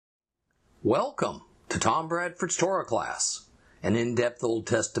Welcome to Tom Bradford's Torah class, an in-depth Old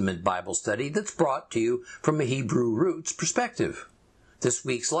Testament Bible study that's brought to you from a Hebrew roots perspective. This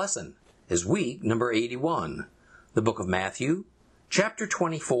week's lesson is week number 81, the book of Matthew, chapter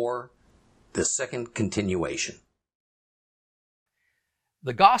 24, the second continuation.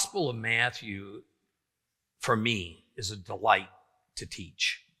 The Gospel of Matthew, for me, is a delight to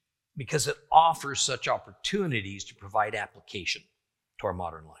teach because it offers such opportunities to provide application to our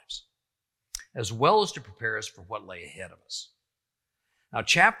modern lives, as well as to prepare us for what lay ahead of us. Now,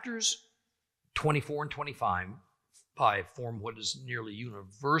 chapters 24 and 25 form what is nearly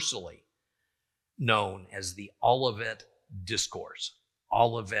universally known as the Olivet Discourse.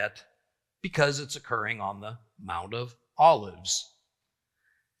 Olivet, because it's occurring on the Mount of Olives.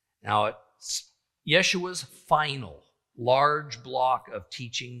 Now, it's Yeshua's final large block of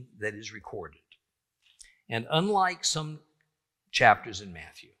teaching that is recorded. And unlike some chapters in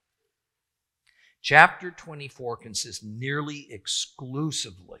Matthew, chapter 24 consists nearly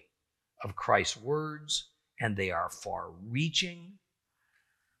exclusively of Christ's words, and they are far-reaching,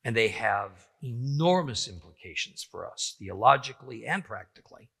 and they have enormous implications for us, theologically and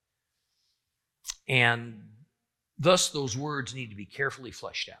practically. And thus, those words need to be carefully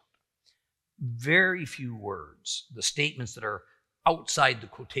fleshed out. Very few words, the statements that are outside the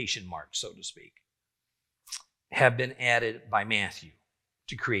quotation mark, so to speak, have been added by Matthew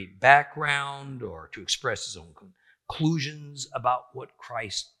to create background or to express his own conclusions about what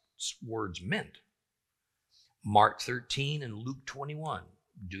Christ's words meant. Mark 13 and Luke 21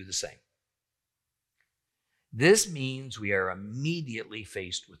 do the same. This means we are immediately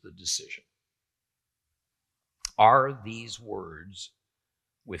faced with the decision. Are these words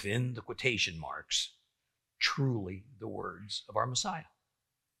within the quotation marks truly the words of our Messiah?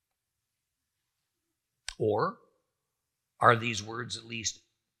 Or are these words at least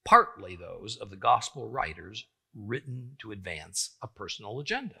partly those of the gospel writers written to advance a personal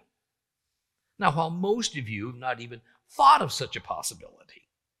agenda? Now, while most of you have not even thought of such a possibility,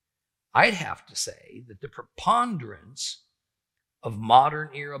 I'd have to say that the preponderance of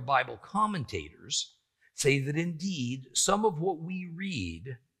modern-era Bible commentators say that indeed some of what we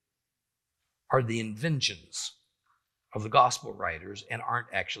read are the inventions of the gospel writers and aren't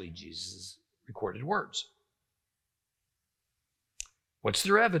actually Jesus' recorded words. What's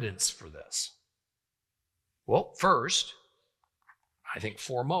their evidence for this? Well, first, I think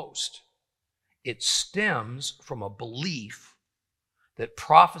foremost, it stems from a belief that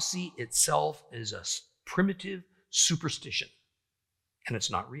prophecy itself is a primitive superstition, and it's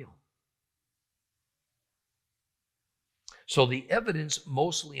not real. So the evidence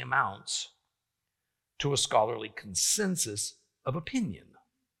mostly amounts to a scholarly consensus of opinion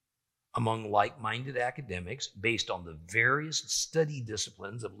among like-minded academics based on the various study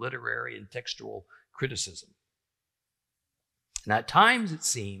disciplines of literary and textual criticism. And at times it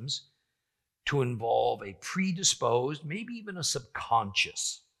seems to involve a predisposed, maybe even a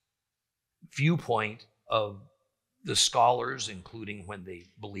subconscious viewpoint of the scholars, including when they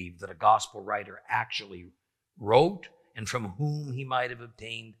believe that a gospel writer actually wrote and from whom he might have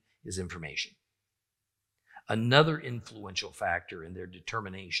obtained his information. Another influential factor in their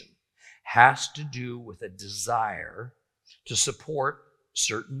determination has to do with a desire to support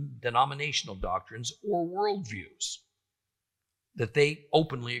certain denominational doctrines or worldviews that they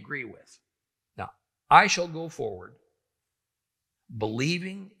openly agree with. Now, I shall go forward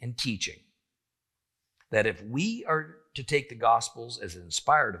believing and teaching that if we are to take the Gospels as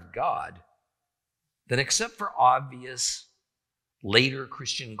inspired of God, then except for obvious later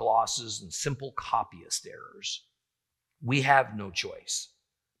Christian glosses and simple copyist errors, we have no choice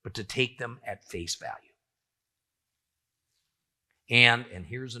but to take them at face value. And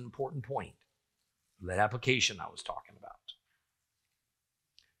here's an important point, that application I was talking about.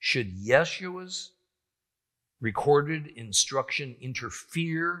 Should Yeshua's recorded instruction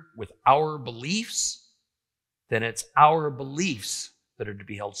interfere with our beliefs, then it's our beliefs that are to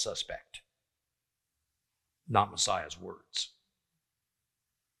be held suspect, not Messiah's words.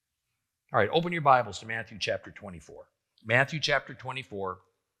 All right, open your Bibles to Matthew chapter 24. Matthew chapter 24.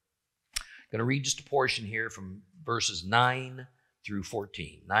 I'm going to read just a portion here from verses 9 through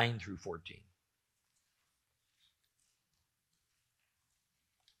 14. 9 through 14.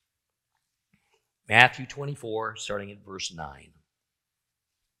 Matthew 24, starting at verse 9.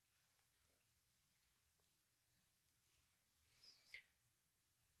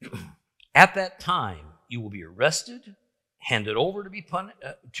 At that time, you will be arrested, handed over to be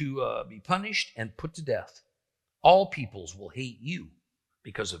punished, and put to death. All peoples will hate you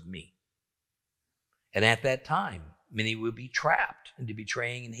because of me. And at that time, many will be trapped into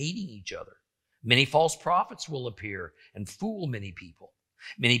betraying and hating each other. Many false prophets will appear and fool many people.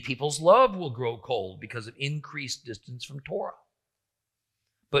 Many people's love will grow cold because of increased distance from Torah.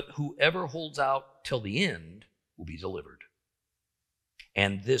 But whoever holds out till the end will be delivered.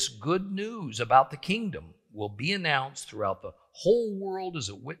 And this good news about the kingdom will be announced throughout the whole world as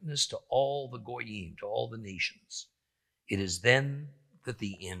a witness to all the goyim, to all the nations. It is then that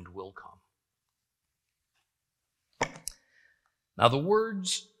the end will come. Now the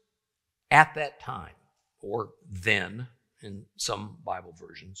words "at that time," or "then" in some Bible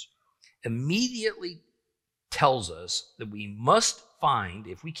versions, immediately tells us that we must find,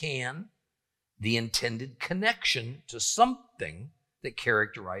 if we can, the intended connection to something that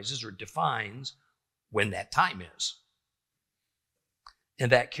characterizes or defines when that time is.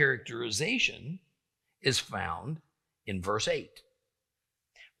 And that characterization is found in verse 8.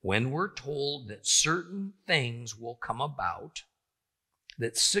 When we're told that certain things will come about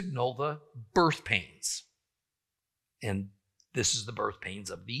that signal the birth pains. And this is the birth pains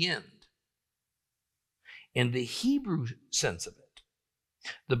of the end. In the Hebrew sense of it,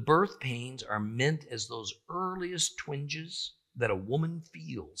 the birth pains are meant as those earliest twinges that a woman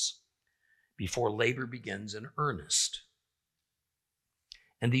feels before labor begins in earnest.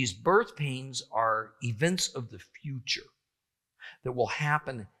 And these birth pains are events of the future that will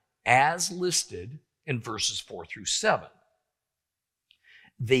happen as listed in verses 4 through 7.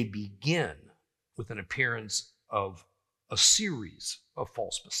 They begin with an appearance of a series of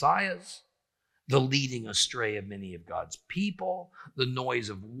false messiahs, the leading astray of many of God's people, the noise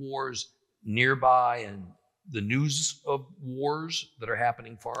of wars nearby and the news of wars that are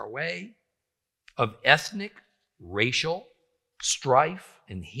happening far away, of ethnic, racial strife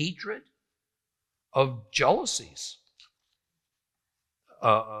and hatred, of jealousies,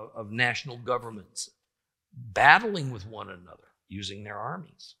 of national governments battling with one another using their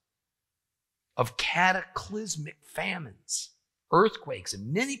armies, of cataclysmic famines, earthquakes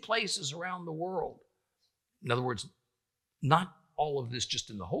in many places around the world. In other words, not all of this just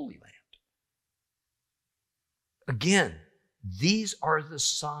in the Holy Land. Again, these are the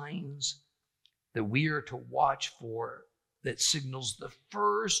signs that we are to watch for that signals the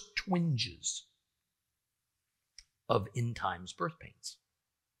first twinges of end times birth pains.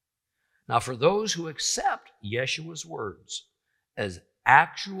 Now, for those who accept Yeshua's words as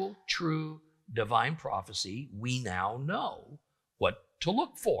actual, true, divine prophecy, we now know what to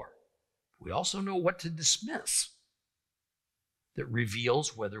look for. We also know what to dismiss that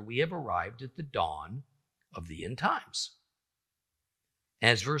reveals whether we have arrived at the dawn of the end times.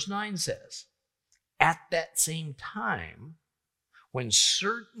 As verse 9 says, at that same time, when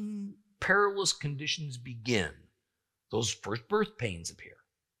certain perilous conditions begin, those first birth pains appear,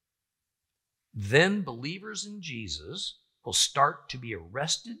 then believers in Jesus will start to be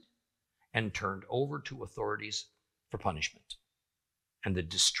arrested and turned over to authorities for punishment. And the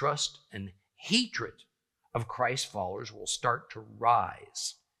distrust and hatred of Christ's followers will start to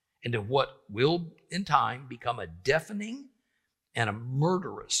rise into what will, in time, become a deafening and a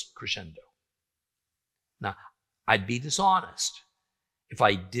murderous crescendo. Now, I'd be dishonest if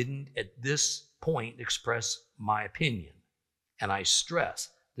I didn't at this point express my opinion. And I stress,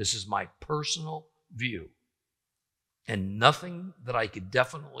 this is my personal view and nothing that I could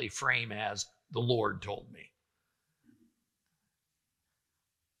definitely frame as the Lord told me.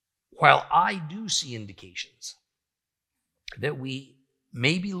 While I do see indications that we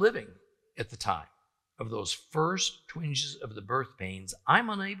may be living at the time of those first twinges of the birth pains, I'm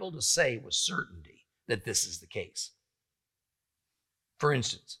unable to say with certainty that this is the case. For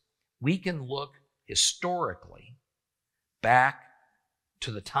instance, we can look historically back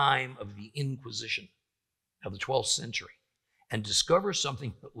to the time of the Inquisition of the 12th century and discover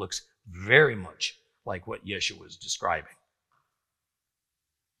something that looks very much like what Yeshua is describing.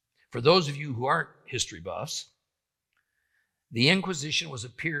 For those of you who aren't history buffs, the Inquisition was a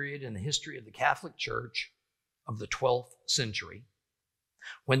period in the history of the Catholic Church of the 12th century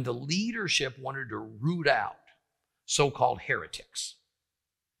when the leadership wanted to root out so-called heretics.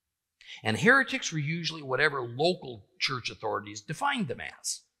 And heretics were usually whatever local church authorities defined them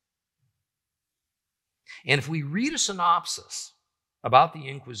as. And if we read a synopsis about the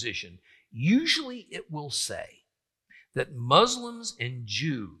Inquisition, usually it will say that Muslims and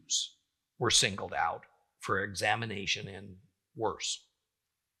Jews were singled out for examination and worse.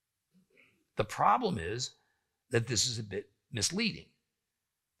 The problem is that this is a bit misleading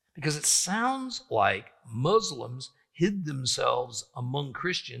because it sounds like Muslims hid themselves among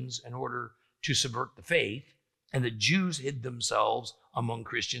Christians in order to subvert the faith, and the Jews hid themselves among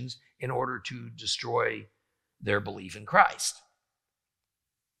Christians in order to destroy their belief in Christ.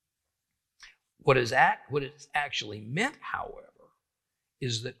 What it's actually meant, however,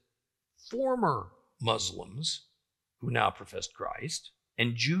 is that former Muslims who now professed Christ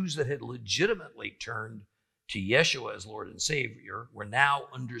and Jews that had legitimately turned to Yeshua as Lord and Savior were now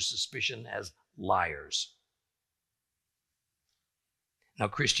under suspicion as liars. Now,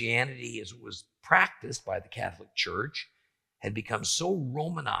 Christianity, as it was practiced by the Catholic Church, had become so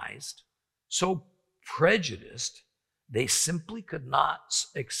Romanized, so prejudiced, they simply could not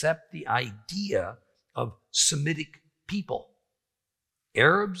accept the idea of Semitic people,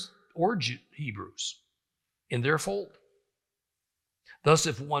 Arabs or Hebrews, in their fold. Thus,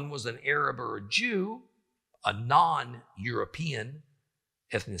 if one was an Arab or a Jew, a non-European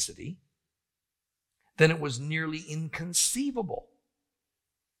ethnicity, then it was nearly inconceivable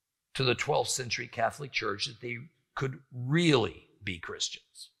to the 12th century Catholic Church that they could really be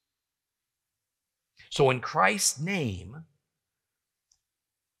Christians. So in Christ's name,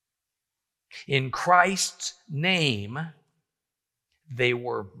 they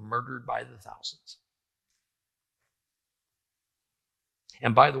were murdered by the thousands.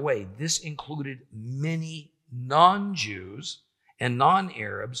 And by the way, this included many non-Jews and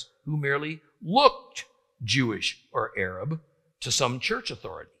non-Arabs who merely looked Jewish or Arab to some church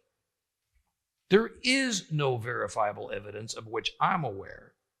authority. There is no verifiable evidence of which I'm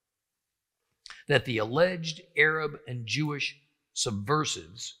aware that the alleged Arab and Jewish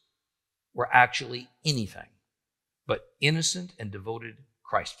subversives were actually anything but innocent and devoted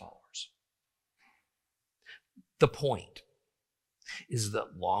Christ followers. The point is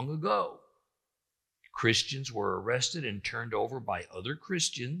that long ago, Christians were arrested and turned over by other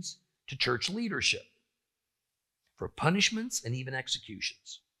Christians to church leadership for punishments and even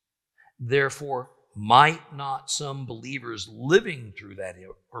executions. Therefore, might not some believers living through that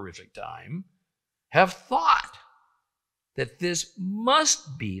horrific time have thought that this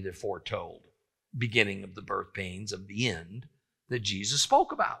must be the foretold beginning of the birth pains of the end that Jesus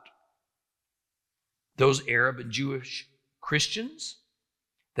spoke about? Those Arab and Jewish Christians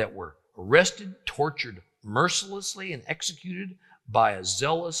that were arrested, tortured mercilessly, and executed by a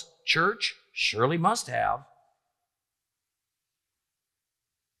zealous church surely must have.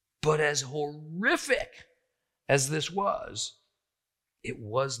 But as horrific as this was, it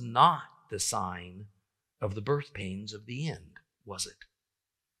was not the sign of the birth pains of the end, was it?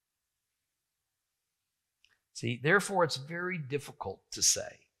 See, therefore, it's very difficult to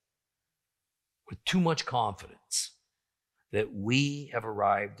say with too much confidence that we have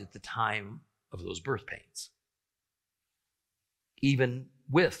arrived at the time of those birth pains, even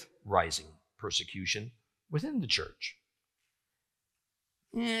with rising persecution within the church.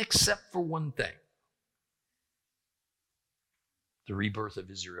 Except for one thing: the rebirth of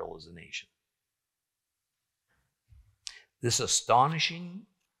Israel as a nation. This astonishing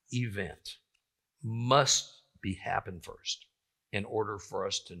event must happen first in order for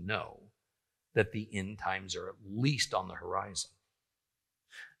us to know that the end times are at least on the horizon.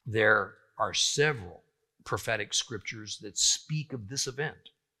 There are several prophetic scriptures that speak of this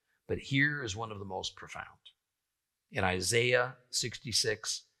event, but here is one of the most profound. In Isaiah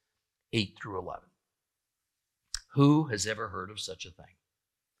 66, 8 through 11. Who has ever heard of such a thing?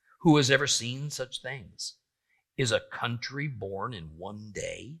 Who has ever seen such things? Is a country born in one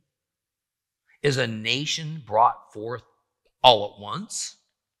day? Is a nation brought forth all at once?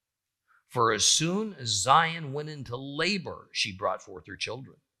 For as soon as Zion went into labor, she brought forth her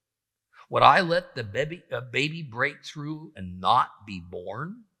children. Would I let the baby break through and not be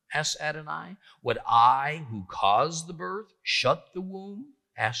born? Asked Adonai. Would I, who caused the birth, shut the womb?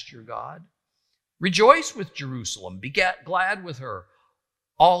 Asked your God. Rejoice with Jerusalem. Be glad with her,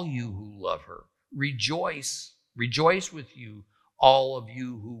 all you who love her. Rejoice with you, all of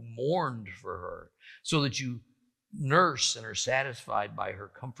you who mourned for her, so that you nurse and are satisfied by her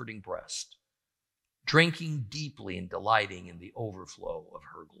comforting breast, drinking deeply and delighting in the overflow of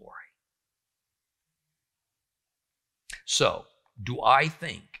her glory. So, do I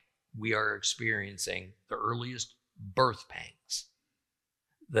think we are experiencing the earliest birth pangs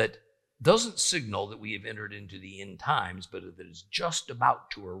that doesn't signal that we have entered into the end times, but that is just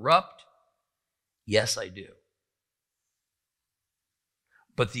about to erupt? Yes, I do.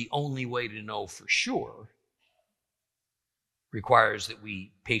 But the only way to know for sure requires that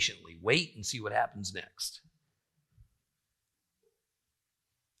we patiently wait and see what happens next.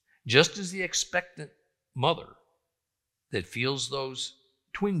 Just as the expectant mother that feels those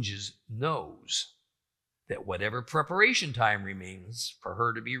twinges knows that whatever preparation time remains for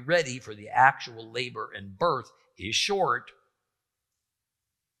her to be ready for the actual labor and birth is short,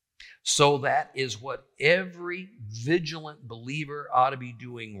 So that is what every vigilant believer ought to be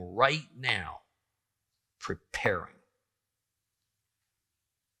doing right now, preparing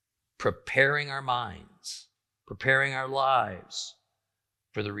our minds, preparing our lives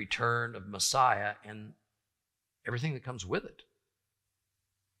for the return of Messiah and everything that comes with it.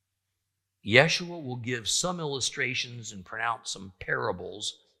 Yeshua will give some illustrations and pronounce some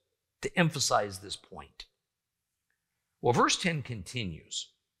parables to emphasize this point. Well, verse 10 continues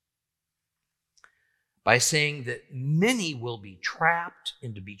by saying that many will be trapped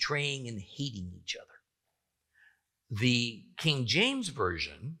into betraying and hating each other. The King James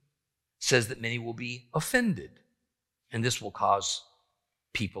Version says that many will be offended, and this will cause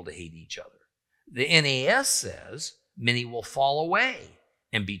people to hate each other. The NAS says many will fall away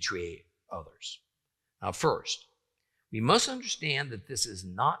and betray others. Now, first, we must understand that this is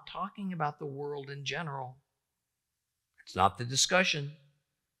not talking about the world in general. It's not the discussion.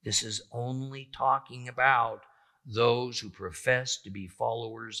 This is only talking about those who profess to be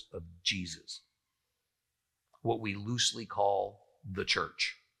followers of Jesus, what we loosely call the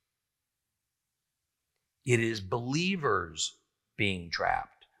church. It is believers being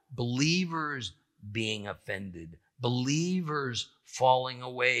trapped, believers being offended, believers falling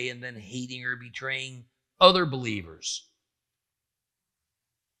away and then hating or betraying other believers.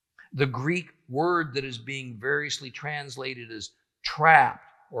 The Greek word that is being variously translated as trapped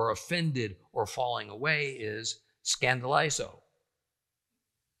or offended or falling away is scandalizo.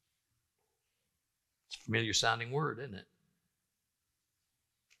 It's a familiar sounding word, isn't it?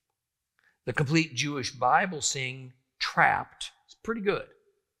 The complete Jewish Bible saying trapped is pretty good,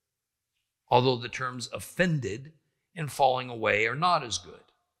 although the terms offended and falling away are not as good.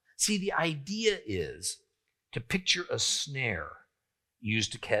 See, the idea is to picture a snare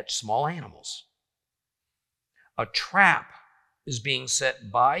used to catch small animals. A trap is being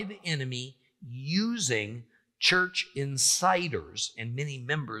set by the enemy using church insiders, and many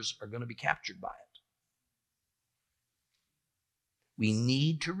members are going to be captured by it. We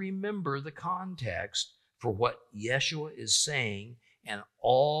need to remember the context for what Yeshua is saying and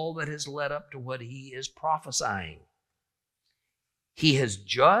all that has led up to what he is prophesying. He has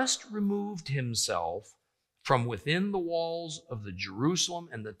just removed himself from within the walls of the Jerusalem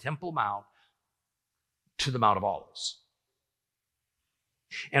and the Temple Mount to the Mount of Olives.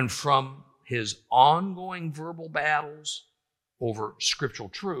 And from his ongoing verbal battles over scriptural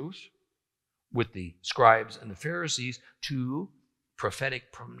truth with the scribes and the Pharisees to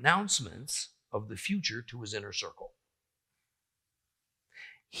prophetic pronouncements of the future to his inner circle.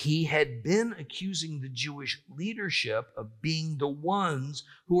 He had been accusing the Jewish leadership of being the ones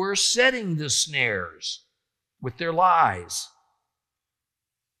who are setting the snares with their lies.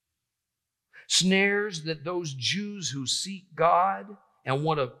 Snares that those Jews who seek God and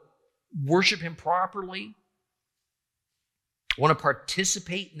want to worship him properly, want to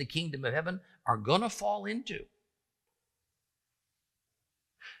participate in the kingdom of heaven, are going to fall into.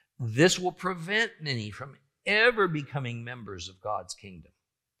 This will prevent many from ever becoming members of God's kingdom.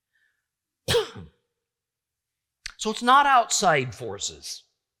 So it's not outside forces.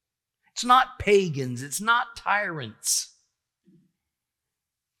 It's not pagans. It's not tyrants.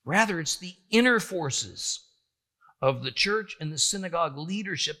 Rather, it's the inner forces of the church and the synagogue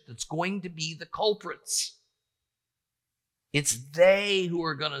leadership that's going to be the culprits. It's they who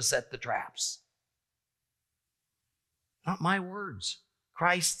are going to set the traps. Not my words,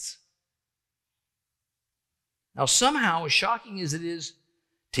 Christ's. Now, somehow, as shocking as it is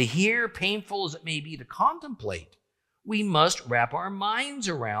to hear, painful as it may be to contemplate, we must wrap our minds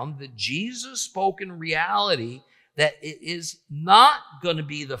around the Jesus-spoken reality that it is not going to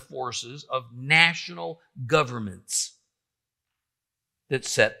be the forces of national governments that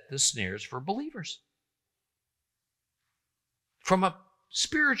set the snares for believers. From a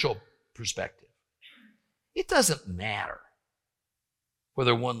spiritual perspective, it doesn't matter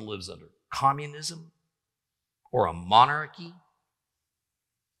whether one lives under communism or a monarchy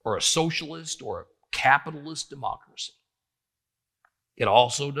or a socialist or a capitalist democracy. It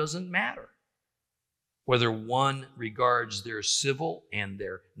also doesn't matter whether one regards their civil and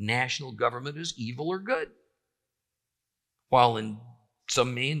their national government as evil or good, while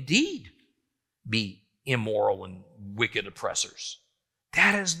some may indeed be immoral and wicked oppressors.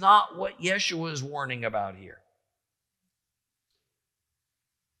 That is not what Yeshua is warning about here.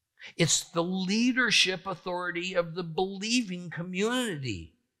 It's the leadership authority of the believing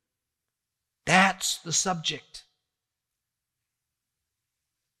community. That's the subject.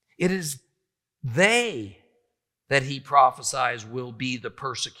 It is they that he prophesies will be the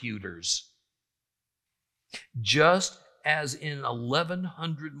persecutors. Just as in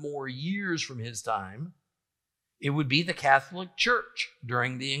 1100 more years from his time, it would be the Catholic Church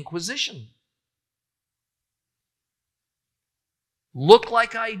during the Inquisition. Look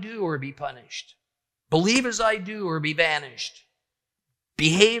like I do or be punished. Believe as I do or be banished.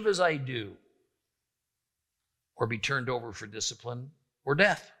 Behave as I do or be turned over for discipline or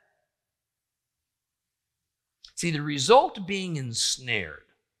death. See, the result of being ensnared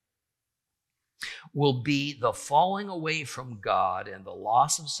will be the falling away from God and the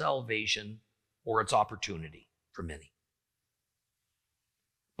loss of salvation or its opportunity for many.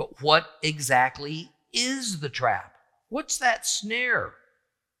 But what exactly is the trap? What's that snare?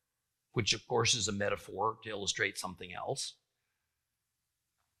 Which, of course, is a metaphor to illustrate something else.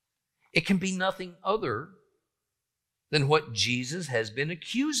 It can be nothing other than what Jesus has been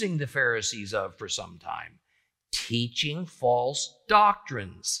accusing the Pharisees of for some time: teaching false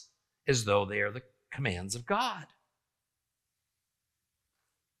doctrines as though they are the commands of God.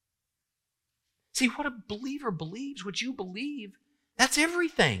 See, what a believer believes, what you believe, that's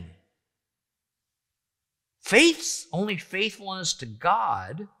everything. Faith's only faithfulness to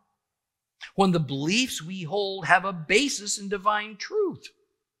God when the beliefs we hold have a basis in divine truth.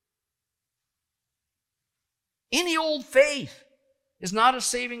 Any old faith is not a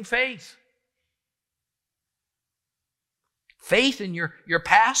saving faith. Faith in your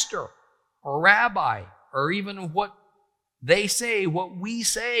pastor or rabbi, or even what they say, what we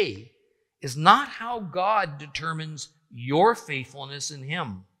say, is not how God determines your faithfulness in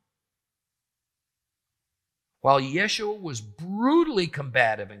him. While Yeshua was brutally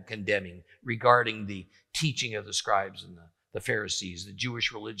combative and condemning regarding the teaching of the scribes and the Pharisees, the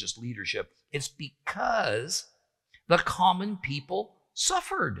Jewish religious leadership, it's because the common people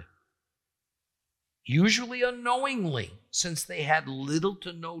suffered, usually unknowingly, since they had little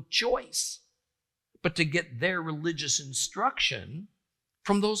to no choice but to get their religious instruction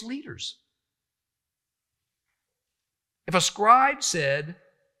from those leaders. If a scribe said,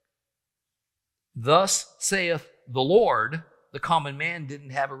 "Thus saith the Lord," the common man didn't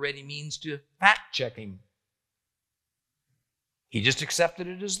have a ready means to fact check him. He just accepted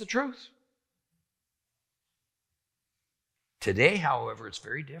it as the truth. Today, however, it's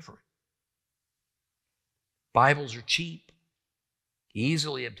very different. Bibles are cheap,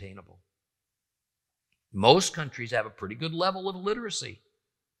 easily obtainable. Most countries have a pretty good level of literacy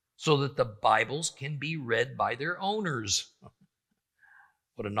so that the Bibles can be read by their owners.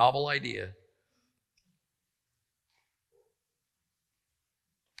 What a novel idea.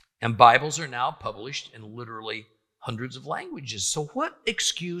 And Bibles are now published in literally hundreds of languages. So what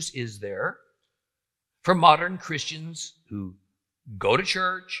excuse is there for modern Christians who go to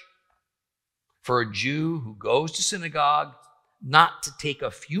church, for a Jew who goes to synagogue, not to take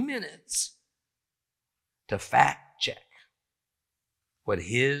a few minutes to fact check what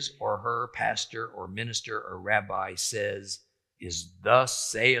his or her pastor or minister or rabbi says is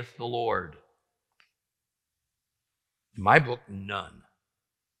 "Thus saith the Lord"? In my book, none.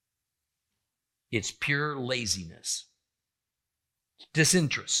 It's pure laziness,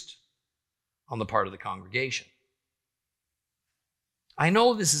 disinterest on the part of the congregation. I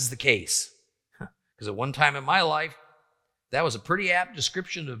know this is the case because at one time in my life, that was a pretty apt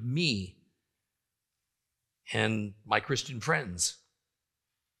description of me and my Christian friends.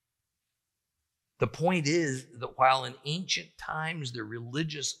 The point is that while in ancient times the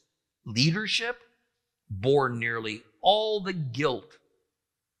religious leadership bore nearly all the guilt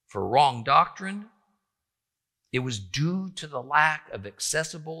for wrong doctrine, it was due to the lack of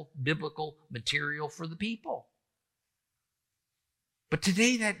accessible biblical material for the people. But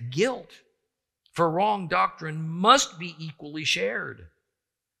today that guilt for wrong doctrine must be equally shared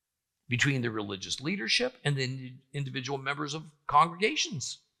between the religious leadership and the individual members of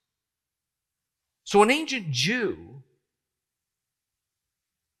congregations. So an ancient Jew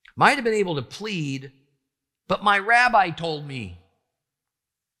might have been able to plead, "But my rabbi told me,"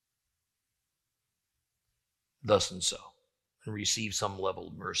 thus and so, and receive some level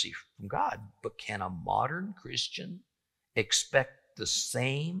of mercy from God. But can a modern Christian expect the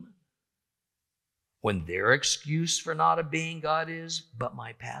same when their excuse for not obeying God is, "But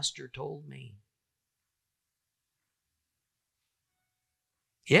my pastor told me"?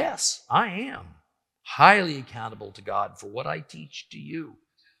 Yes, I am highly accountable to God for what I teach to you.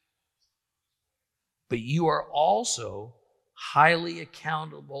 But you are also highly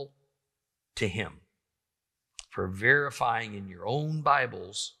accountable to Him for verifying in your own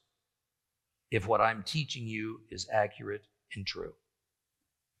Bibles if what I'm teaching you is accurate and true.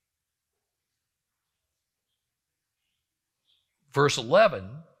 Verse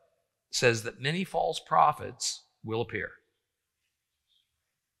 11 says that many false prophets will appear.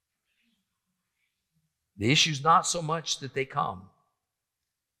 The issue is not so much that they come,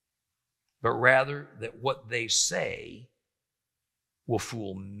 but rather that what they say will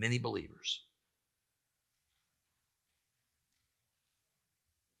fool many believers.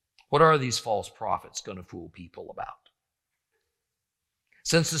 What are these false prophets going to fool people about?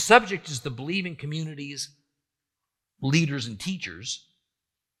 Since the subject is the believing community's leaders and teachers,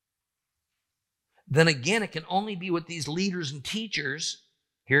 then again, it can only be what these leaders and teachers,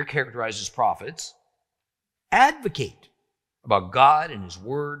 here characterized as prophets, advocate about God and His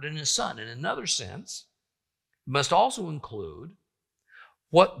Word and His Son. In another sense, it must also include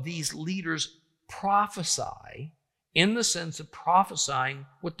what these leaders prophesy in the sense of prophesying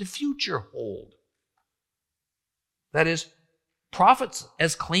what the future hold. That is, prophets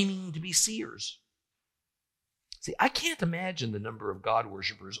as claiming to be seers. See, I can't imagine the number of God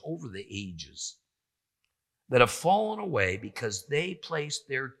worshipers over the ages that have fallen away because they placed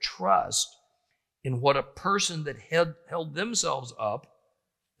their trust in what a person that held themselves up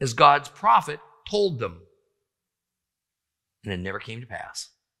as God's prophet told them. And it never came to pass.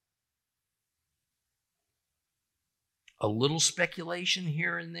 A little speculation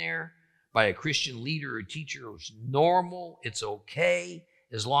here and there by a Christian leader or teacher is normal, it's okay,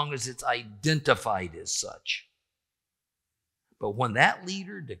 as long as it's identified as such. But when that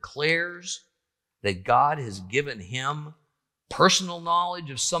leader declares that God has given him personal knowledge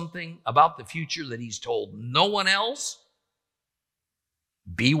of something about the future that he's told no one else,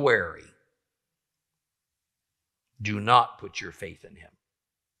 be wary. Do not put your faith in him.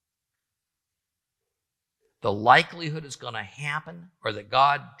 The likelihood it's going to happen, or that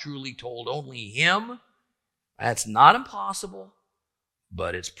God truly told only him, that's not impossible,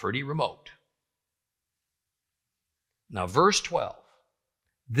 but it's pretty remote. Now, verse 12.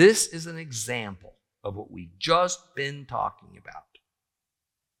 This is an example of what we've just been talking about.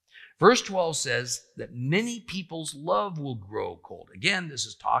 Verse 12 says that many people's love will grow cold. Again, this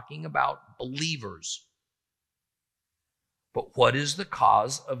is talking about believers. But what is the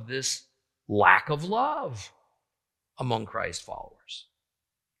cause of this lack of love among Christ followers?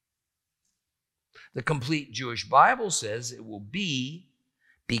 The complete Jewish Bible says it will be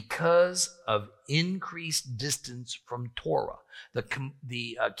because of increased distance from Torah. The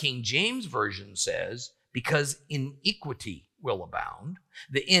King James Version says, because iniquity will abound.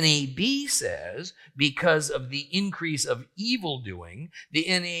 The NAB says, because of the increase of evil doing. The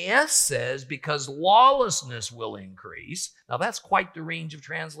NAS says, because lawlessness will increase. Now that's quite the range of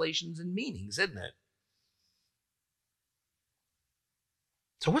translations and meanings, isn't it?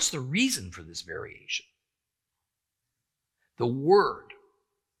 So what's the reason for this variation? The word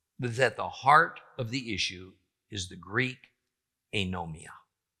that's at the heart of the issue is the Greek anomia.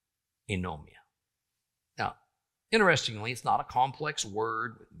 Anomia. Now, interestingly, it's not a complex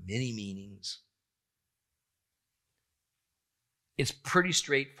word with many meanings. It's pretty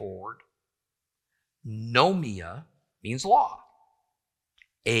straightforward. Nomia means law.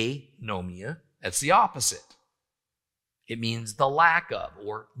 Anomia, that's the opposite. It means the lack of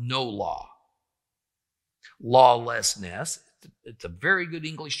or no law. Lawlessness, it's a very good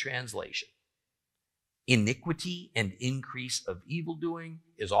English translation. Iniquity and increase of evildoing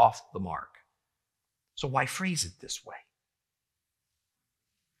is off the mark. So why phrase it this way?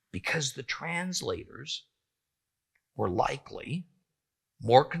 Because the translators were likely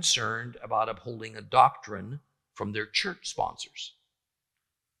more concerned about upholding a doctrine from their church sponsors.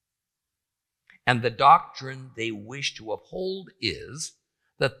 And the doctrine they wish to uphold is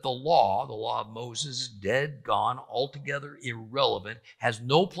that the law of Moses, is dead, gone, altogether irrelevant, has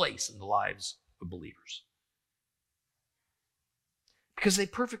no place in the lives of believers. Because they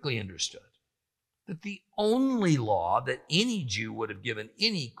perfectly understood that the only law that any Jew would have given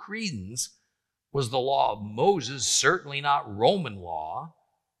any credence was the law of Moses, certainly not Roman law.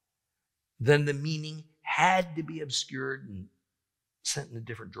 Then the meaning had to be obscured and sent in a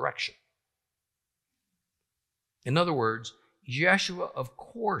different direction. In other words, Yeshua, of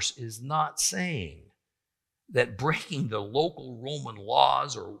course, is not saying that breaking the local Roman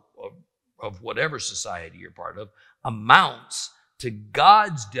laws or of whatever society you're part of amounts to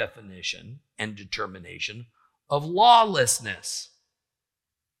God's definition and determination of lawlessness.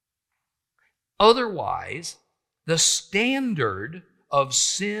 Otherwise, the standard of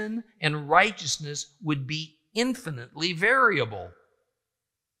sin and righteousness would be infinitely variable.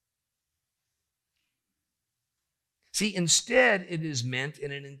 See, instead, it is meant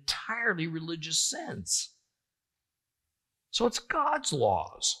in an entirely religious sense. So it's God's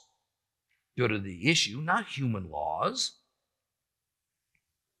laws go to the issue, not human laws.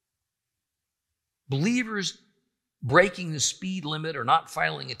 Believers breaking the speed limit or not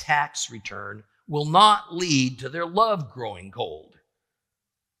filing a tax return will not lead to their love growing cold.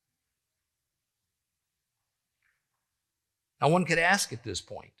 Now, one could ask at this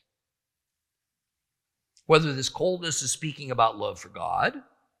point whether this coldness is speaking about love for God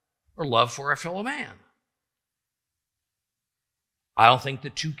or love for our fellow man. I don't think the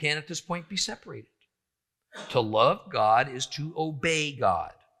two can at this point be separated. To love God is to obey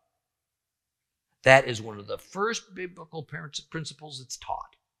God. That is one of the first biblical principles that's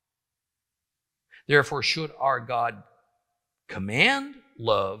taught. Therefore, should our God command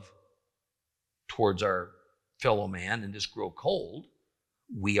love towards our fellow man and this grow cold,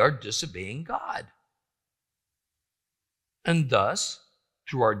 we are disobeying God. And thus,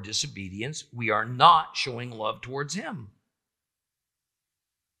 through our disobedience, we are not showing love towards him.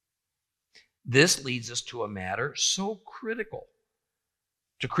 This leads us to a matter so critical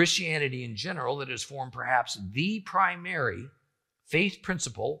to Christianity in general that has formed perhaps the primary faith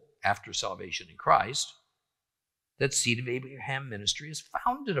principle after salvation in Christ that Seed of Abraham ministry is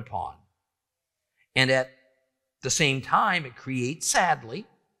founded upon. And at the same time, it creates, sadly,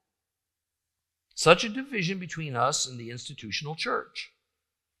 such a division between us and the institutional church.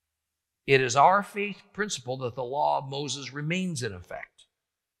 It is our faith principle that the law of Moses remains in effect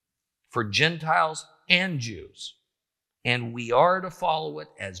for Gentiles and Jews, and we are to follow it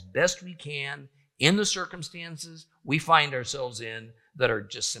as best we can in the circumstances we find ourselves in that are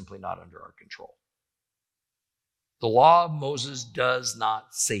just simply not under our control. The law of Moses does not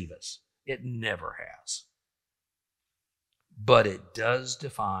save us. It never has. But it does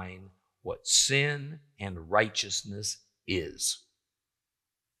define what sin and righteousness is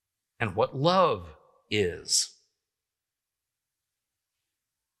and what love is.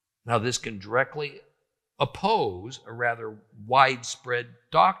 Now, this can directly oppose a rather widespread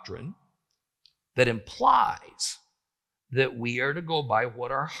doctrine that implies that we are to go by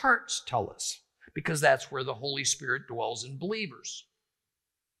what our hearts tell us, because that's where the Holy Spirit dwells in believers.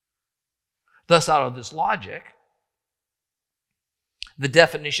 Thus, out of this logic, the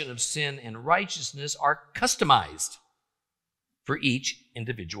definition of sin and righteousness are customized for each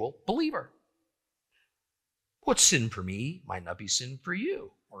individual believer. What's sin for me might not be sin for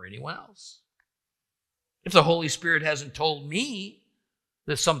you or anyone else. If the Holy Spirit hasn't told me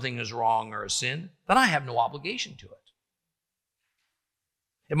that something is wrong or a sin, then I have no obligation to it.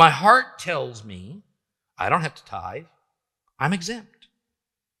 If my heart tells me I don't have to tithe, I'm exempt.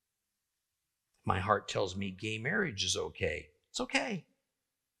 If my heart tells me gay marriage is okay, it's okay.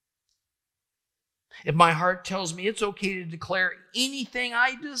 If my heart tells me it's okay to declare anything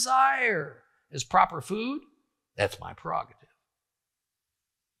I desire as proper food, that's my prerogative.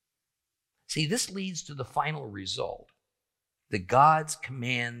 See, this leads to the final result that God's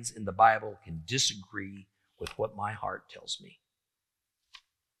commands in the Bible can disagree with what my heart tells me.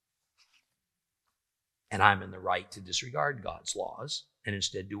 And I'm in the right to disregard God's laws and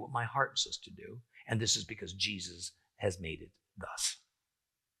instead do what my heart says to do. And this is because Jesus has made it thus.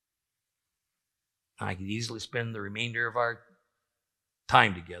 I could easily spend the remainder of our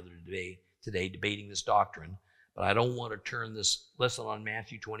time together today debating this doctrine, but I don't want to turn this lesson on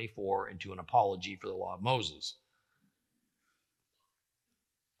Matthew 24 into an apology for the law of Moses.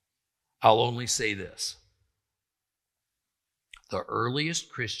 I'll only say this. The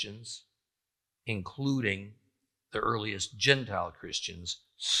earliest Christians, including the earliest Gentile Christians,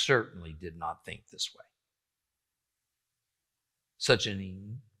 certainly did not think this way. Such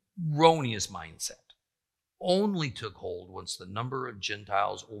an erroneous mindset only took hold once the number of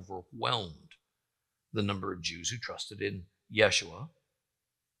Gentiles overwhelmed the number of Jews who trusted in Yeshua,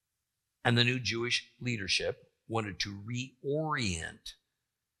 and the new Jewish leadership wanted to reorient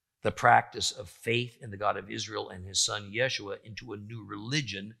the practice of faith in the God of Israel and his son Yeshua into a new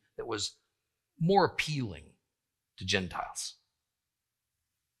religion that was more appealing to Gentiles.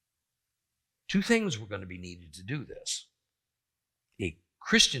 Two things were going to be needed to do this. A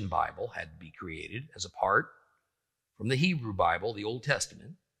Christian Bible had to be created as apart from the Hebrew Bible, the Old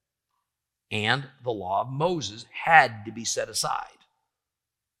Testament, and the law of Moses had to be set aside.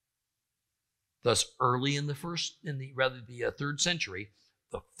 Thus, early in the 3rd century,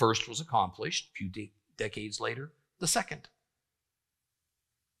 the first was accomplished. A few decades later, the second.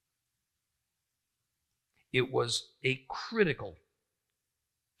 It was a critical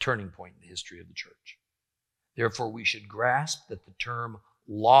turning point in the history of the church. Therefore, we should grasp that the term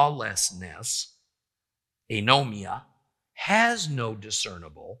lawlessness, anomia, has no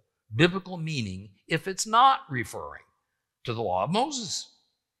discernible biblical meaning if it's not referring to the law of Moses.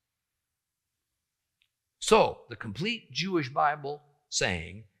 So, the complete Jewish Bible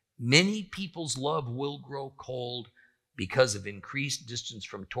saying Many people's love will grow cold because of increased distance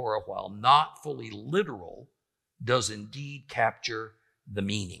from Torah, while not fully literal, does indeed capture the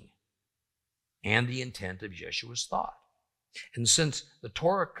meaning and the intent of Yeshua's thought. And since the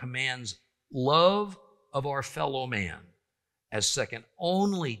Torah commands love of our fellow man as second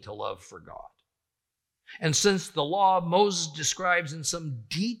only to love for God, and since the law of Moses describes in some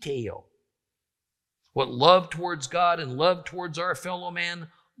detail what love towards God and love towards our fellow man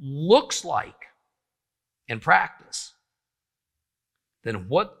looks like in practice, then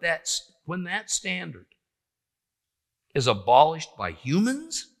when that standard is abolished by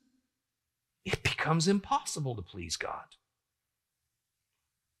humans, it becomes impossible to please God.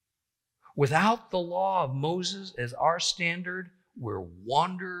 Without the law of Moses as our standard, we're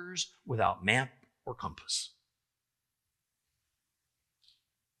wanderers without map or compass.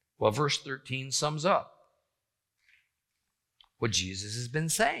 Well, verse 13 sums up what Jesus has been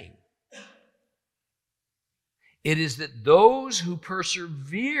saying. It is that those who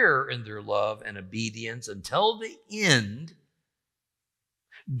persevere in their love and obedience until the end,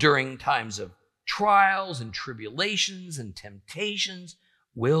 during times of trials and tribulations and temptations,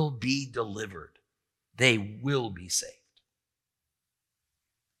 will be delivered. They will be saved.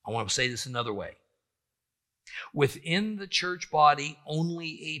 I want to say this another way. Within the church body, only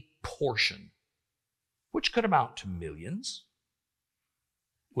a portion, which could amount to millions,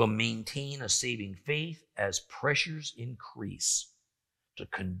 will maintain a saving faith as pressures increase to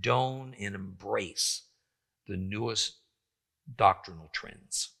condone and embrace the newest doctrinal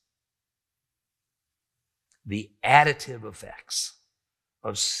trends. The additive effects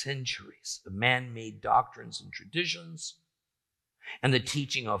of centuries of man-made doctrines and traditions and the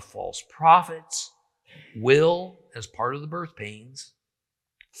teaching of false prophets will, as part of the birth pains,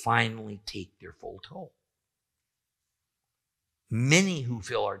 finally take their full toll. Many who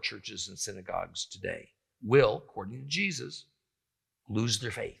fill our churches and synagogues today will, according to Jesus, lose their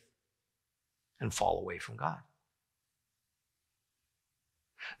faith and fall away from God.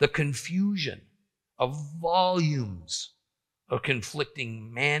 The confusion of volumes of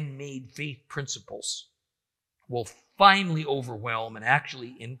conflicting man-made faith principles will finally overwhelm and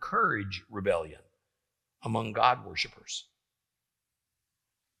actually encourage rebellion among God worshipers.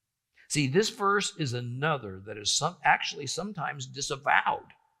 See, this verse is another that is actually sometimes disavowed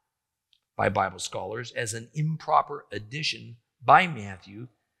by Bible scholars as an improper addition by Matthew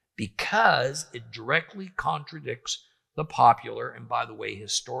because it directly contradicts the popular, and by the way,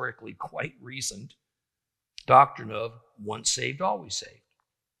 historically quite recent, doctrine of once saved, always saved.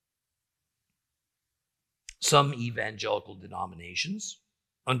 Some evangelical denominations,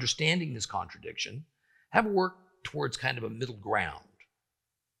 understanding this contradiction, have worked towards kind of a middle ground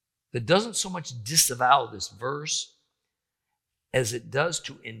that doesn't so much disavow this verse as it does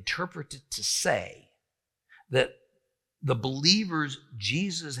to interpret it to say that the believers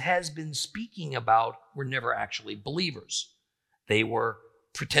Jesus has been speaking about were never actually believers. They were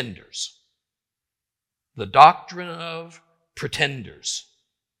pretenders. The doctrine of pretenders,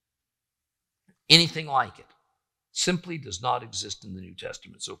 anything like it, simply does not exist in the New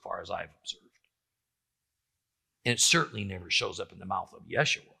Testament so far as I've observed. And it certainly never shows up in the mouth of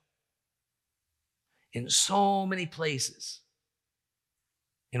Yeshua. In so many places,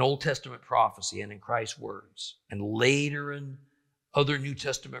 in Old Testament prophecy and in Christ's words, and later in other New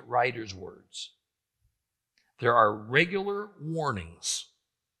Testament writers' words, there are regular warnings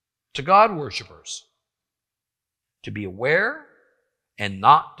to God worshipers to be aware and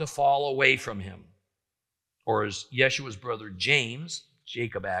not to fall away from him. Or as Yeshua's brother James,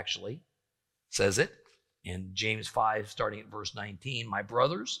 Jacob actually, says it in James 5, starting at verse 19, "My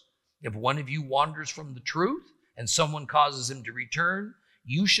brothers, if one of you wanders from the truth and someone causes him to return,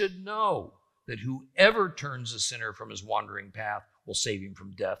 you should know that whoever turns a sinner from his wandering path will save him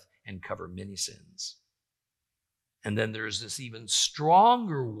from death and cover many sins." And then there's this even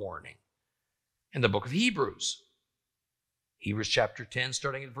stronger warning in the book of Hebrews. Hebrews chapter 10,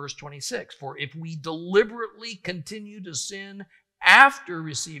 starting at verse 26. "For if we deliberately continue to sin after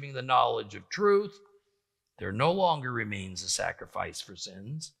receiving the knowledge of truth, there no longer remains a sacrifice for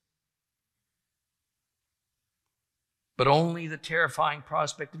sins, but only the terrifying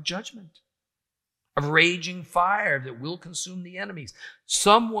prospect of judgment, of raging fire that will consume the enemies.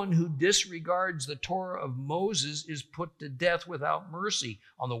 Someone who disregards the Torah of Moses is put to death without mercy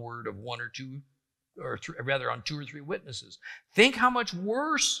on the word of one or two, or rather on 2 or 3 witnesses. Think how much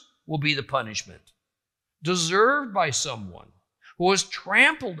worse will be the punishment deserved by someone who has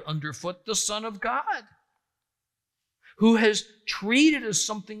trampled underfoot the Son of God, who has treated as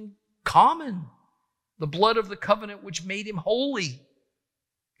something common the blood of the covenant which made him holy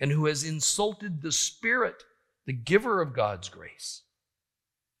and who has insulted the Spirit, the giver of God's grace.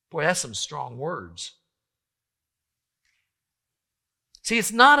 Boy, that's some strong words. See,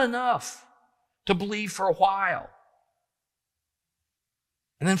 it's not enough to believe for a while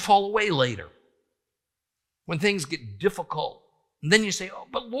and then fall away later when things get difficult. And then you say, oh,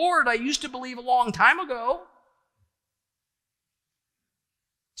 but Lord, I used to believe a long time ago.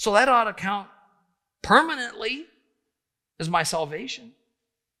 So that ought to count permanently as my salvation.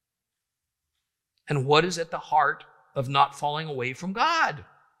 And what is at the heart of not falling away from God?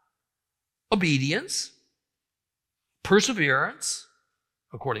 Obedience, perseverance,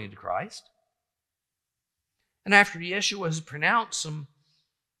 according to Christ. And after Yeshua has pronounced some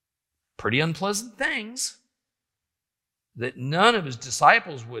pretty unpleasant things that none of his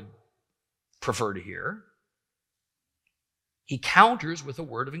disciples would prefer to hear, he counters with a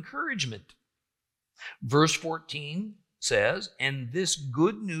word of encouragement. Verse 14 says, and this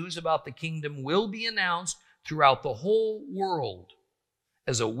good news about the kingdom will be announced throughout the whole world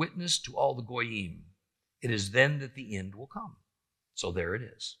as a witness to all the goyim. It is then that the end will come. So there it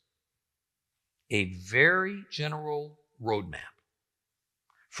is. A very general roadmap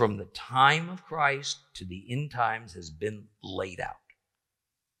from the time of Christ to the end times has been laid out,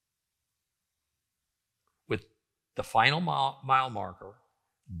 with the final mile marker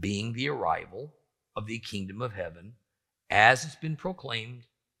being the arrival of the kingdom of heaven as it's been proclaimed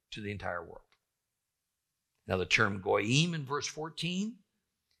to the entire world. Now, the term goyim in verse 14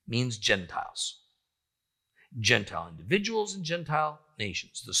 means Gentiles. Gentile individuals and Gentile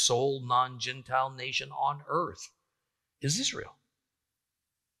nations. The sole non-Gentile nation on earth is Israel.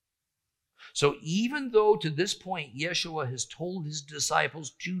 So even though to this point Yeshua has told his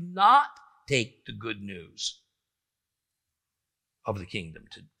disciples to not take the good news of the kingdom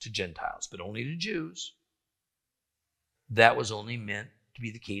to Gentiles, but only to Jews, that was only meant to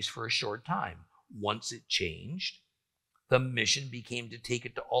be the case for a short time. Once it changed, the mission became to take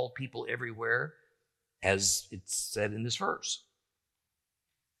it to all people everywhere, as it's said in this verse.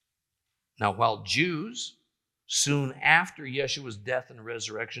 Now, while Jews, soon after Yeshua's death and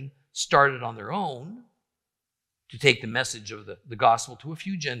resurrection, started on their own to take the message of the gospel to a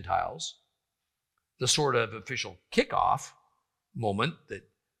few Gentiles, the sort of official kickoff moment that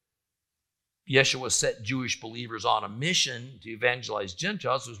Yeshua set Jewish believers on a mission to evangelize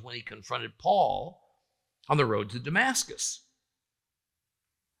Gentiles was when he confronted Paul on the road to Damascus.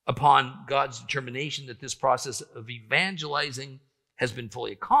 Upon God's determination that this process of evangelizing has been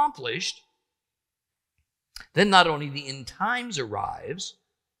fully accomplished, then not only the end times arrives,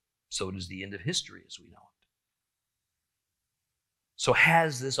 so does the end of history as we know it. So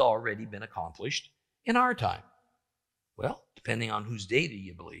has this already been accomplished in our time? Well, depending on whose data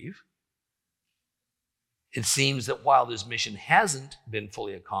you believe, it seems that while this mission hasn't been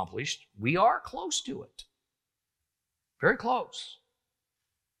fully accomplished, we are close to it. Very close.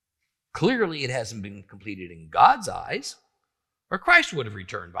 Clearly, it hasn't been completed in God's eyes, or Christ would have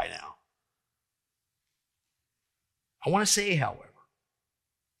returned by now. I want to say, however,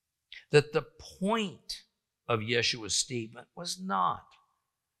 that the point of Yeshua's statement was not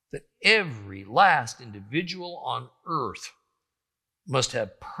that every last individual on earth must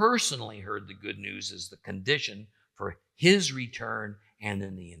have personally heard the good news as the condition for his return and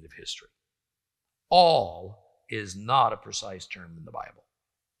then the end of history. All is not a precise term in the Bible.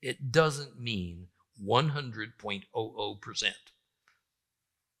 It doesn't mean 100.00%.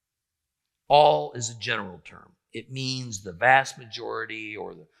 All is a general term. It means the vast majority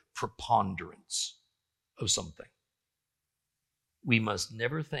or the preponderance of something. We must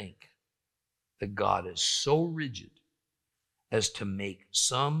never think that God is so rigid as to make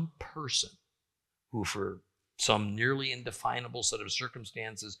some person who for some nearly indefinable set of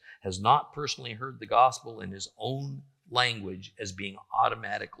circumstances has not personally heard the gospel in his own language as being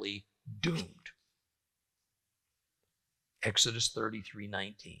automatically doomed. Exodus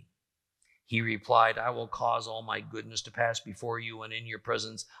 33:19. He replied, I will cause all my goodness to pass before you, and in your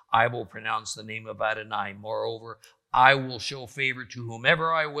presence I will pronounce the name of Adonai. Moreover, I will show favor to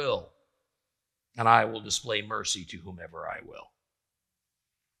whomever I will, and I will display mercy to whomever I will.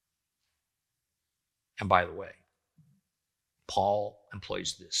 And by the way, Paul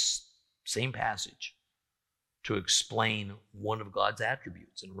employs this same passage to explain one of God's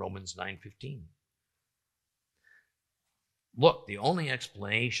attributes in Romans 9:15. Look, the only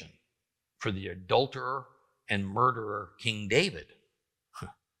explanation for the adulterer and murderer King David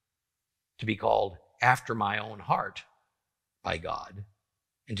to be called after my own heart by God,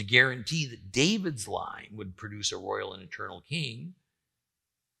 and to guarantee that David's line would produce a royal and eternal king,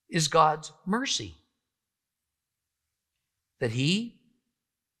 is God's mercy. That he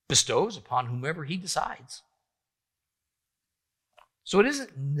bestows upon whomever he decides. So it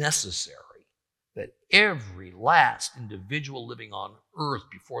isn't necessary that every last individual living on earth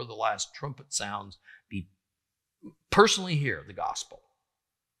before the last trumpet sounds be personally hear the gospel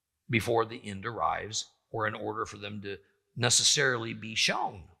before the end arrives, or in order for them to necessarily be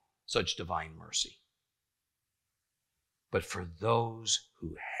shown such divine mercy. But for those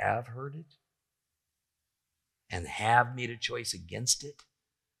who have heard it and have made a choice against it,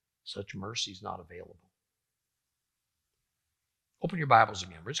 such mercy is not available. Open your Bibles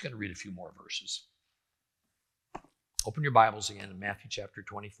again. We're just going to read a few more verses. Open your Bibles again in Matthew chapter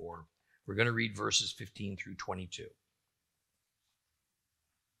 24. We're going to read verses 15 through 22.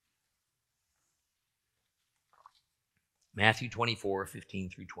 Matthew 24, 15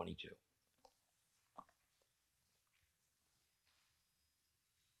 through 22.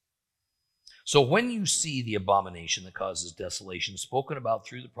 So when you see the abomination that causes desolation spoken about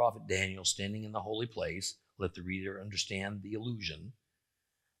through the prophet Daniel standing in the holy place, let the reader understand the allusion.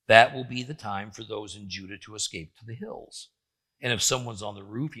 That will be the time for those in Judah to escape to the hills. And if someone's on the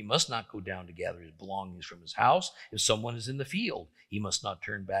roof, he must not go down to gather his belongings from his house. If someone is in the field, he must not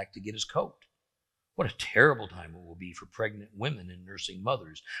turn back to get his coat. What a terrible time it will be for pregnant women and nursing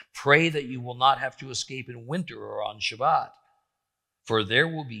mothers. Pray that you will not have to escape in winter or on Shabbat. For there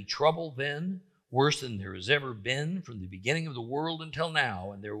will be trouble then, worse than there has ever been from the beginning of the world until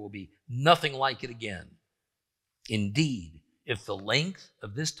now, and there will be nothing like it again. Indeed, if the length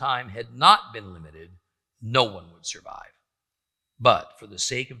of this time had not been limited, no one would survive. But for the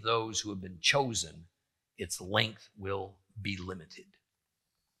sake of those who have been chosen, its length will be limited.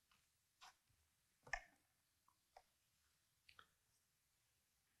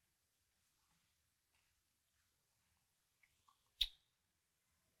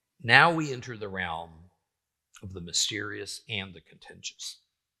 Now we enter the realm of the mysterious and the contentious.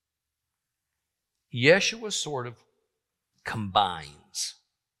 Yeshua sort of combines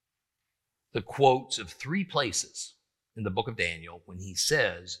the quotes of three places in the book of Daniel when he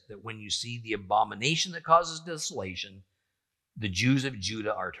says that when you see the abomination that causes desolation, the Jews of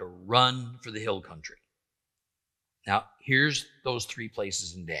Judah are to run for the hill country. Now, here's those three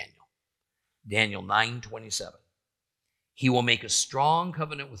places in Daniel. Daniel 9:27. He will make a strong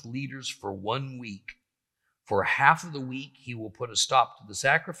covenant with leaders for 1 week. For half of the week, he will put a stop to the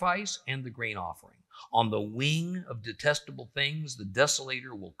sacrifice and the grain offering. On the wing of detestable things, the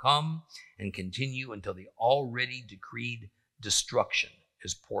desolator will come and continue until the already decreed destruction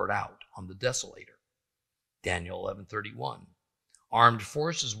is poured out on the desolator. Daniel 11:31. Armed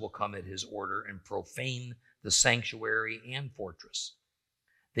forces will come at his order and profane the sanctuary and fortress.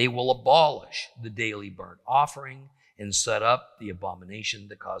 They will abolish the daily burnt offering and set up the abomination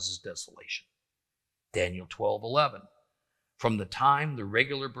that causes desolation. Daniel 12:11. From the time the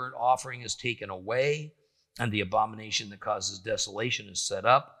regular burnt offering is taken away and the abomination that causes desolation is set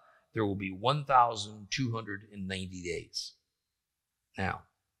up, there will be 1,290 days. Now,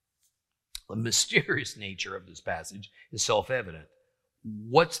 the mysterious nature of this passage is self-evident.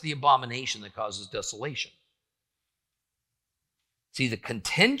 What's the abomination that causes desolation? See, the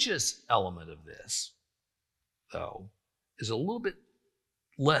contentious element of this, though, is a little bit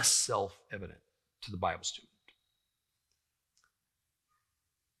less self-evident to the Bible student.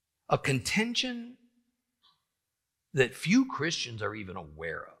 A contention that few Christians are even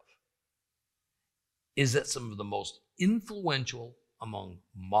aware of is that some of the most influential among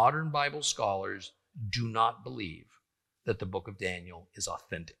modern Bible scholars do not believe that the book of Daniel is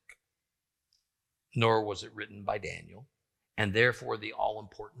authentic, nor was it written by Daniel, and therefore the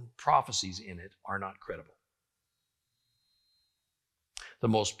all-important prophecies in it are not credible. The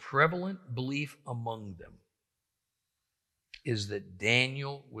most prevalent belief among them is that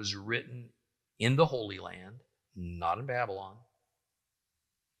Daniel was written in the Holy Land, not in Babylon,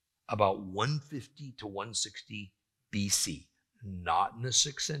 about 150 to 160 BC, not in the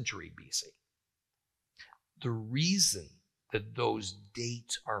 6th century BC. The reason that those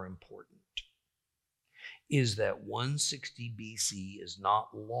dates are important is that 160 BC is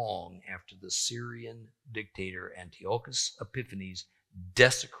not long after the Syrian dictator Antiochus Epiphanes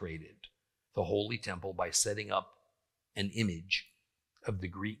desecrated the Holy Temple by setting up an image of the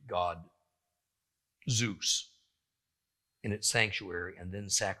Greek god Zeus in its sanctuary and then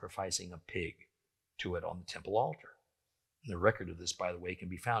sacrificing a pig to it on the temple altar. And the record of this, by the way, can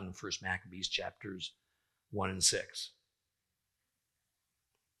be found in 1 Maccabees chapters 1 and 6.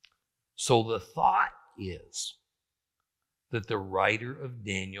 So the thought is that the writer of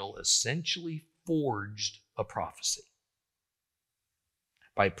Daniel essentially forged a prophecy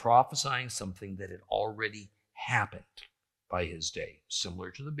by prophesying something that had already happened by his day,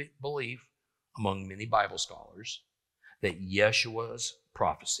 similar to the belief among many Bible scholars that Yeshua's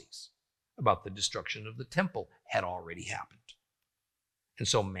prophecies about the destruction of the temple had already happened. And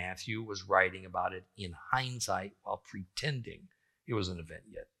so Matthew was writing about it in hindsight while pretending it was an event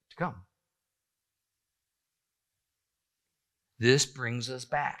yet to come. This brings us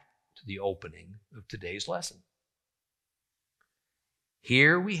back to the opening of today's lesson.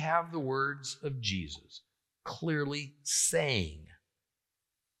 Here we have the words of Jesus clearly saying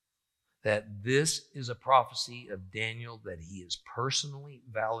that this is a prophecy of Daniel that he is personally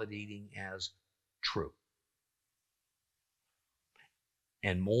validating as true.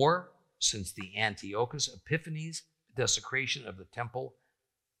 And more, since the Antiochus Epiphanes desecration of the temple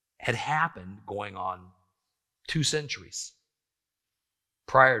had happened going on 2 centuries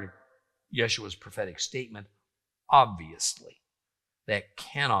prior to Yeshua's prophetic statement. Obviously, that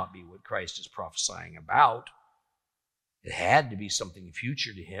cannot be what Christ is prophesying about. It had to be something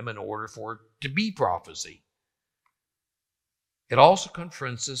future to him in order for it to be prophecy. It also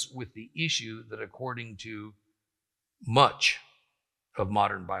confronts us with the issue that, according to much of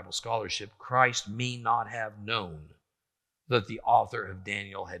modern Bible scholarship, Christ may not have known that the author of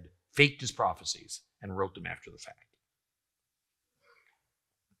Daniel had faked his prophecies and wrote them after the fact.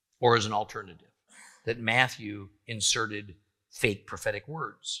 Or as an alternative, that Matthew inserted fake prophetic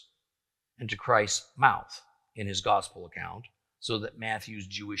words into Christ's mouth in his gospel account so that Matthew's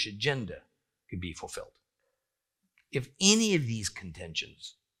Jewish agenda could be fulfilled. If any of these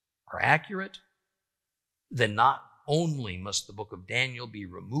contentions are accurate, then not only must the book of Daniel be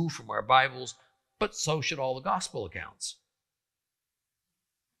removed from our Bibles, but so should all the gospel accounts.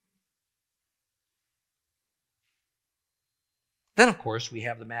 Then, of course, we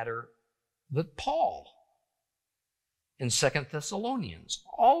have the matter that Paul in 2 Thessalonians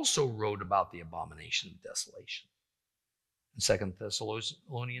also wrote about the abomination of desolation. In 2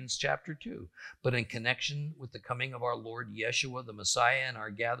 Thessalonians chapter 2. But in connection with the coming of our Lord Yeshua, the Messiah, and our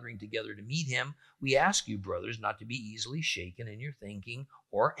gathering together to meet him, we ask you, brothers, not to be easily shaken in your thinking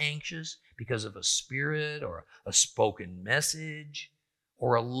or anxious because of a spirit or a spoken message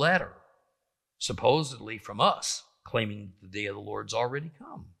or a letter, supposedly from us, claiming the day of the Lord's already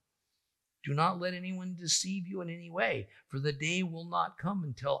come. Do not let anyone deceive you in any way, for the day will not come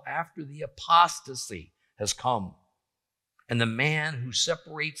until after the apostasy has come. And the man who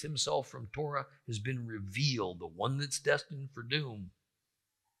separates himself from Torah has been revealed, the one that's destined for doom.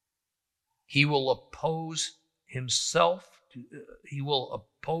 He will oppose himself to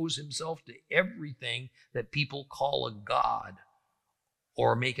everything that people call a god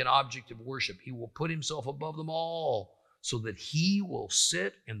or make an object of worship. He will put himself above them all, so that he will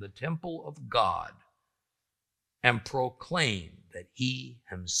sit in the temple of God and proclaim that he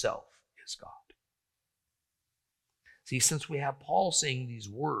himself is God. See, since we have Paul saying these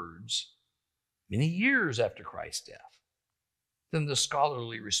words many years after Christ's death, then the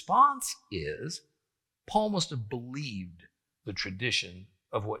scholarly response is Paul must have believed the tradition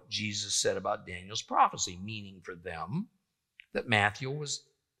of what Jesus said about Daniel's prophecy, meaning for them that Matthew was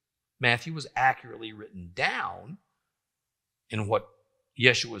accurately written down in what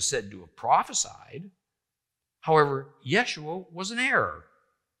Yeshua was said to have prophesied. However, Yeshua was in error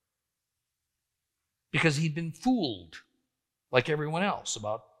because he'd been fooled like everyone else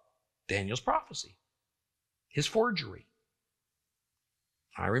about Daniel's prophecy, his forgery.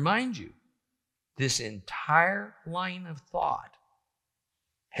 I remind you, this entire line of thought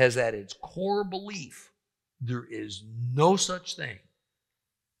has at its core belief there is no such thing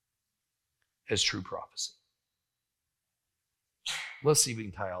as true prophecy. Let's see if we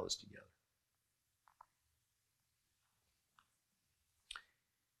can tie all this together.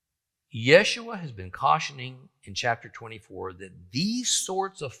 Yeshua has been cautioning in chapter 24 that these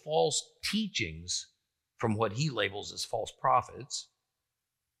sorts of false teachings from what he labels as false prophets,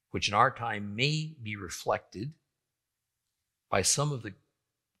 which in our time may be reflected by some of the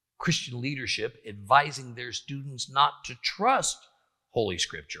Christian leadership advising their students not to trust Holy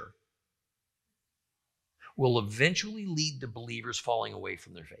Scripture, will eventually lead to believers falling away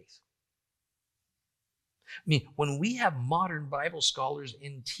from their faith. I mean, when we have modern Bible scholars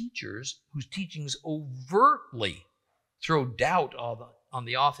and teachers whose teachings overtly throw doubt on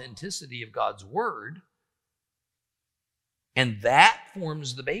the authenticity of God's Word, and that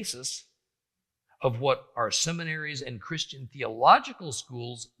forms the basis of what our seminaries and Christian theological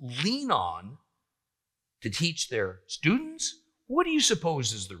schools lean on to teach their students, what do you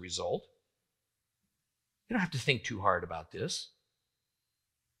suppose is the result? You don't have to think too hard about this.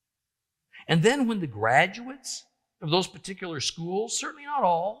 And then when the graduates of those particular schools, certainly not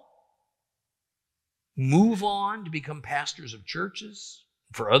all, move on to become pastors of churches,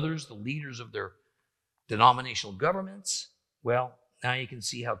 for others, the leaders of their denominational governments. Well, now you can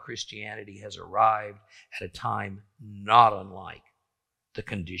see how Christianity has arrived at a time not unlike the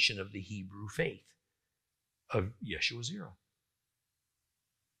condition of the Hebrew faith of Yeshua's era.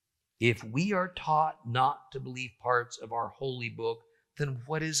 If we are taught not to believe parts of our holy book, then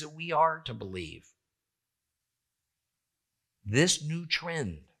what is it we are to believe? This new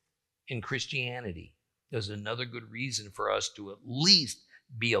trend in Christianity is another good reason for us to at least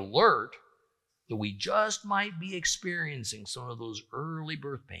be alert that we just might be experiencing some of those early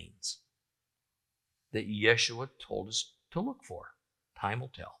birth pains that Yeshua told us to look for. Time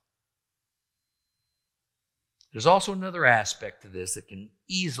will tell. There's also another aspect to this that can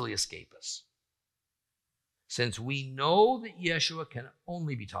easily escape us. Since we know that Yeshua can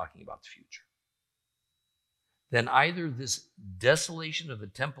only be talking about the future, then either this desolation of the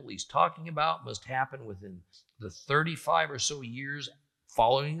temple he's talking about must happen within the 35 or so years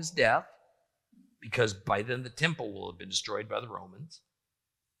following his death, because by then the temple will have been destroyed by the Romans,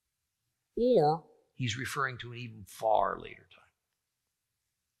 or he's referring to an even far later time.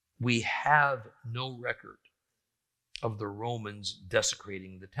 We have no record of the Romans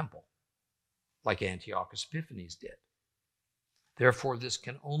desecrating the temple like Antiochus Epiphanes did. Therefore, this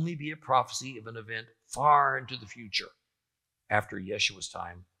can only be a prophecy of an event far into the future, after Yeshua's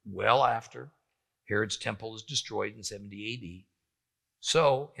time, well after Herod's temple is destroyed in 70 AD.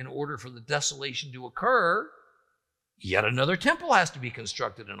 So, in order for the desolation to occur, yet another temple has to be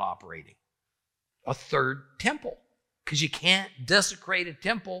constructed and operating. A third temple, because you can't desecrate a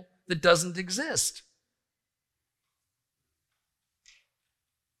temple that doesn't exist.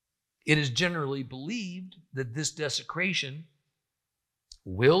 It is generally believed that this desecration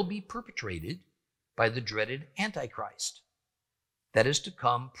will be perpetrated by the dreaded Antichrist that is to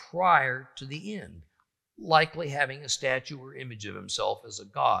come prior to the end, likely having a statue or image of himself as a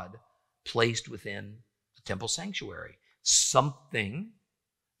god placed within the temple sanctuary, something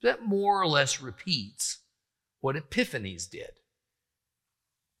that more or less repeats what Epiphanes did.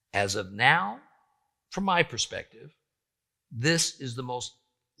 As of now, from my perspective, this is the most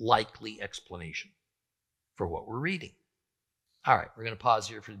likely explanation for what we're reading. All right, we're going to pause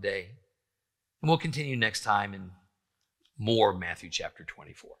here for today, and we'll continue next time in more of Matthew chapter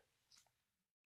 24.